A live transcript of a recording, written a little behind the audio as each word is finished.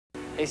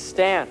Hey,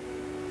 Stan.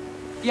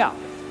 Yeah.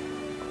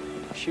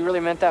 She really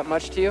meant that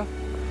much to you?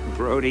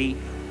 Brody,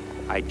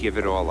 I'd give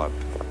it all up.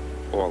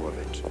 All of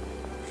it.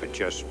 For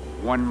just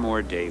one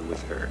more day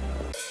with her.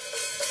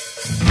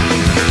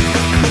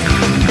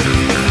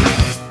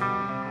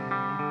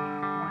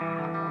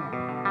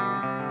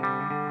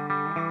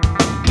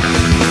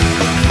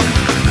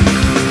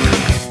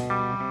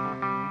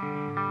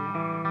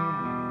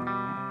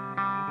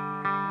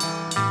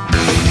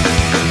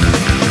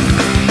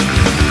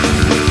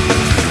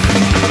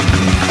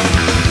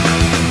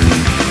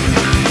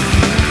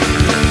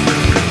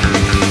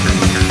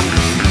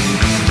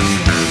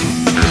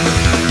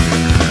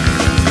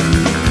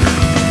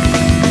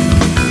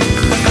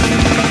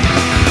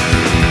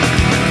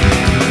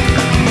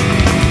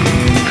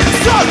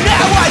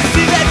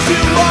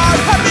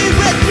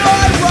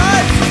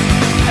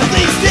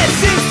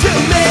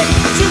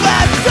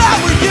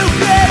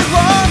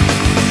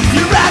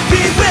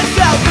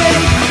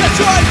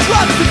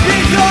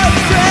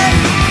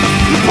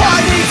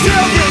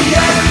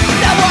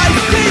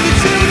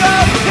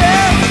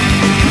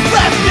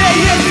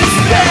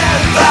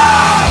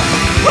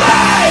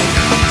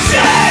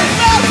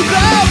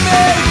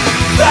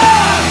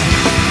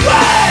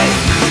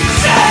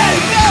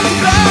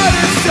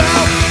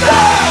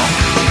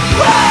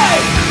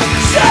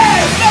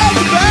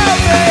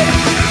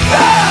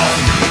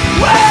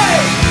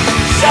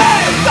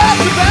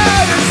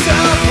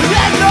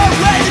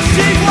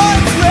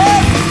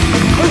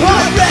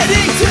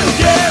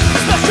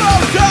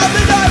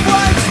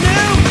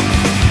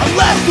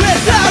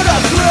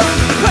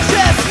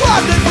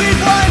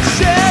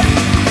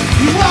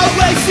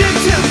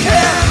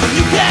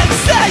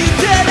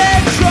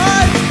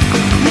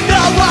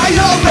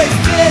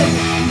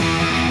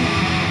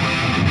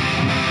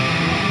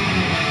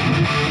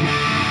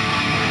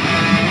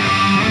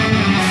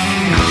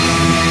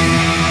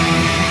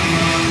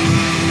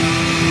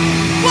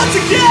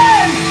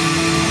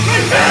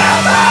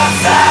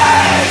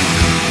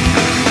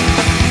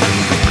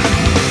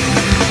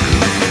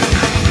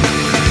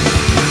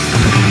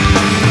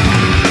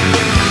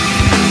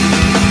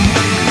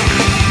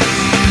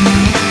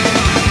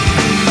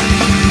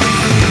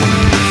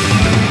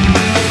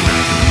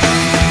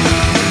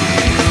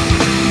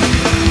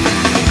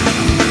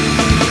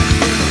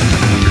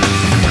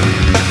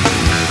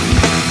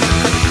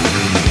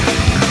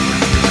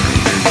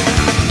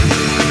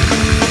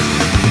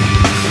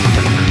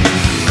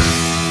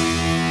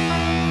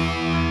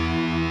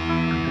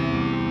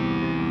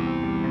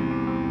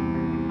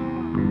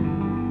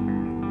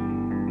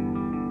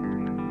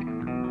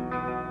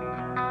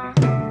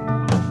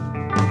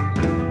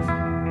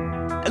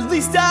 At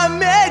least I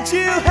made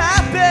you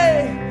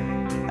happy.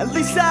 At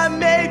least I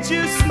made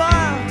you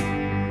smile.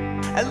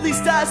 At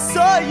least I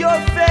saw your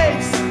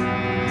face,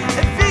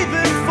 if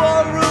even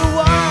for a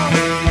while.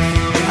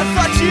 I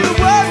thought you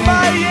were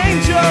my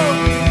angel.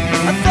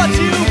 I thought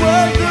you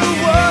were the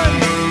one.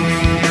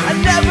 I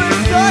never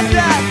thought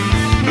that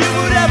you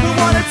would ever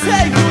want to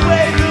take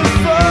away the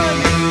fun.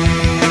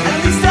 At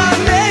least I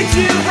made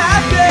you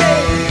happy.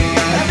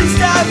 At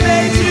least I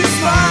made you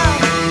smile.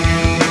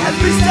 At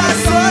least I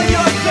saw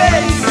your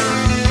face,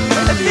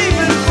 and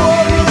even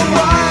for a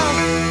while.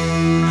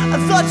 I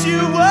thought you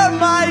were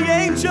my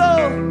angel.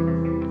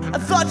 I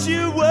thought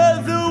you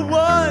were the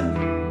one.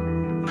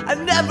 I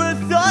never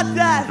thought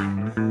that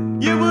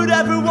you would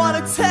ever want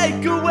to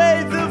take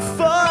away the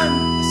fun.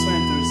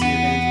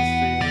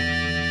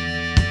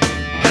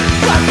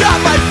 I've got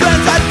my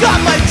friends, I've got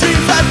my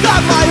dreams, I've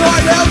got my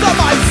heart held on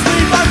my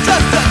sleeve. I'm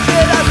just a